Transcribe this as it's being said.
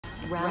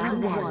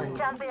Round one.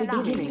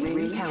 Beginning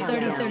ring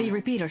countdown. 30-30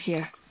 repeater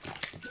here.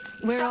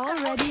 We're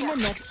already in the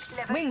next.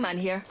 Wingman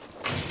here.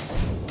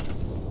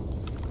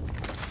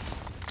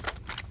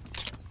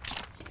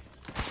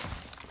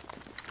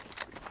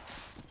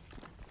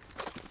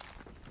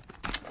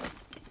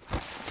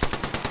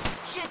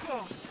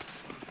 Shooting.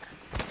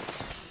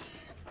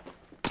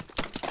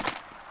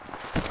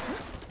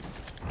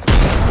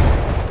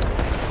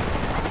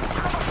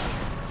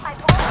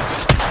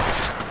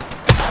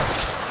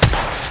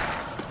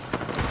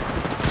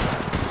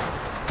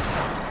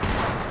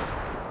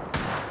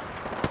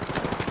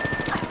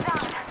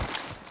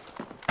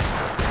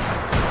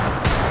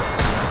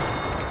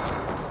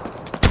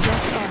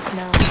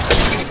 Now,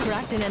 I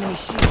cracked an enemy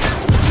shield.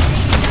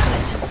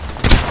 Damage.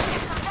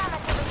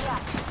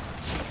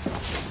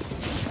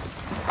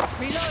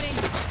 Reloading.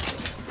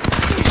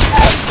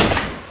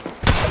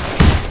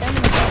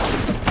 Enemy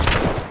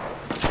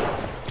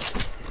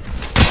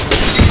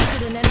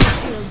an enemy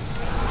shield.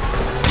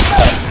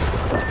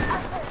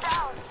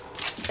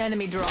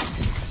 Enemy dropped.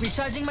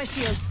 Recharging my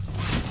shields.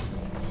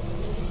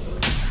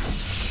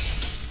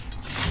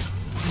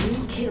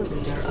 New kill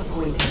leader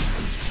appointed.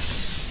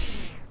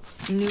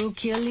 New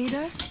kill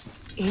leader?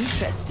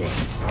 Interesting.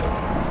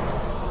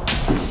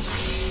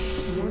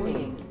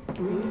 Warning.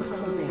 Ring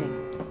closing.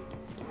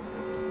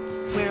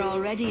 We're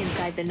already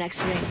inside the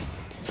next ring.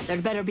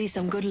 There'd better be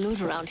some good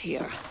loot around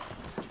here.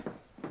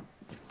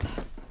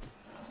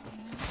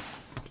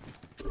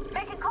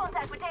 Making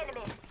contact with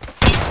enemy.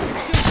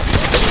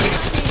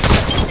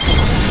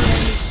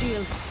 Enemy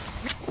shield.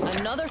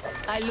 Another?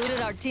 I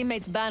looted our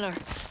teammate's banner.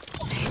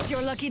 It's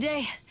your lucky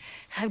day.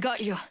 I've got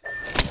you.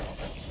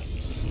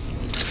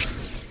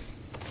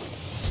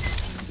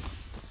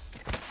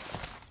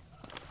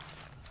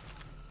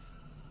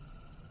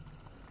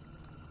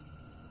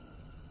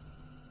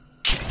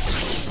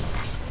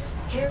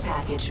 Care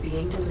package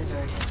being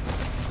delivered.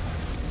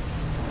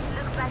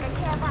 Looks like a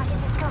care package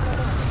is coming in.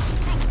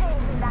 Big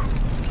things in that.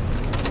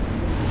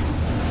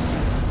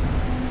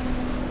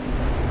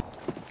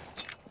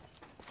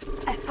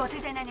 I've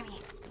spotted an enemy.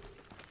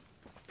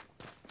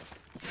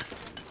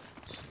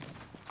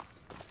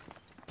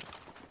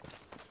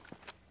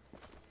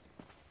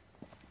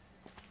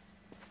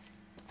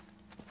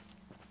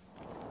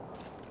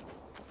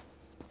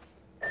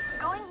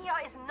 Going here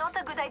is not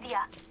a good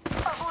idea.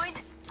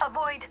 Avoid,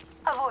 avoid,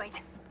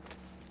 avoid.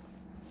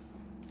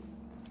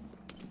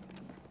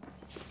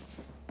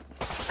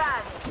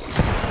 Bad.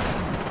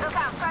 Look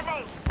out,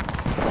 grenade.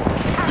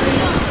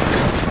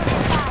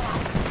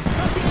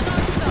 Tossing a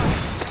North Star.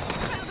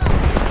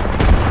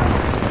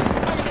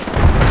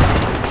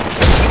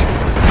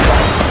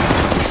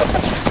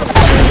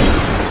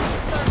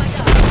 Thermite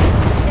out.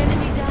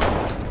 Enemy down.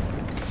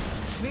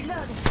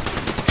 Reloading.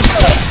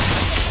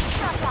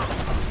 Shot that.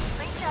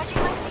 Recharging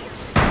my shield.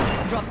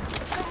 Drop.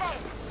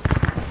 Grenade.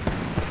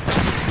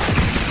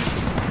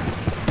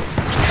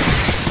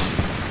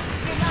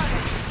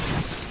 Reloading.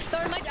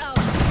 Thermite out.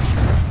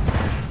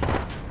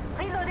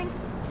 Reloading.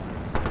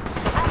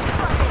 I'm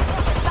spotted.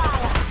 Taking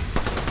fire.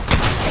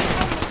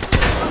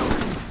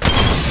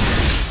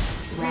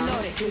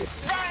 Reloading.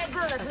 Very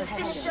good.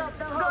 Finish up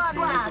the whole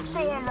ground.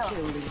 Say hello.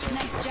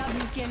 Nice job,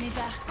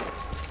 Nukianita.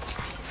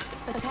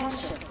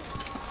 Attention.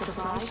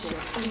 Supply ship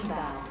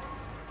inbound.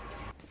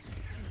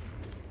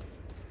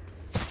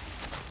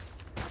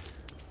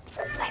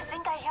 I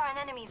think I hear an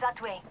enemy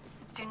that way.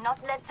 Do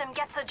not let them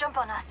get the jump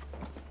on us.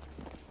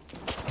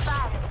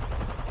 Fire.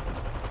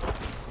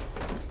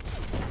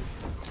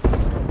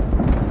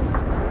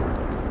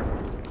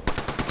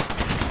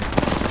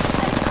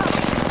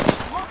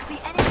 Walk the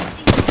enemy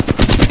shield.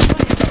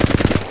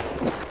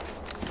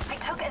 I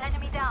took an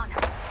enemy down.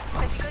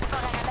 Pretty good for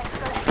an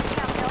electrical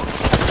countdown.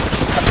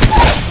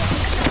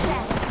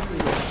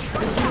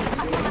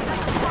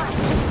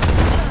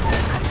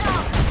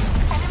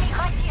 Enemy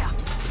right here.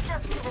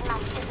 Just give it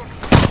like this.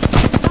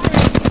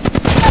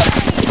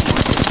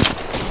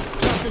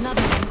 Dropped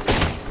another one.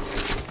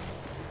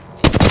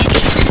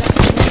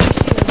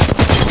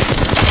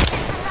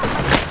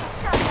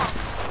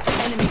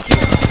 Enemy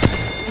kill.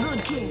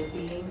 Good kill.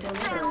 Being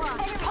delivered.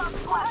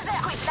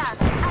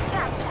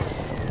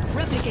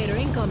 Replicator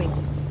incoming.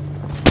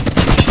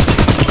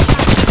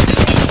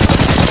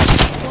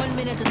 1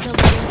 minute until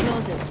the ring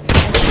closes.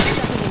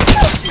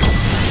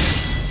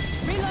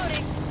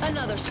 Reloading.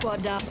 Another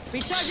squad down.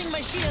 Recharging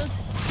my shields.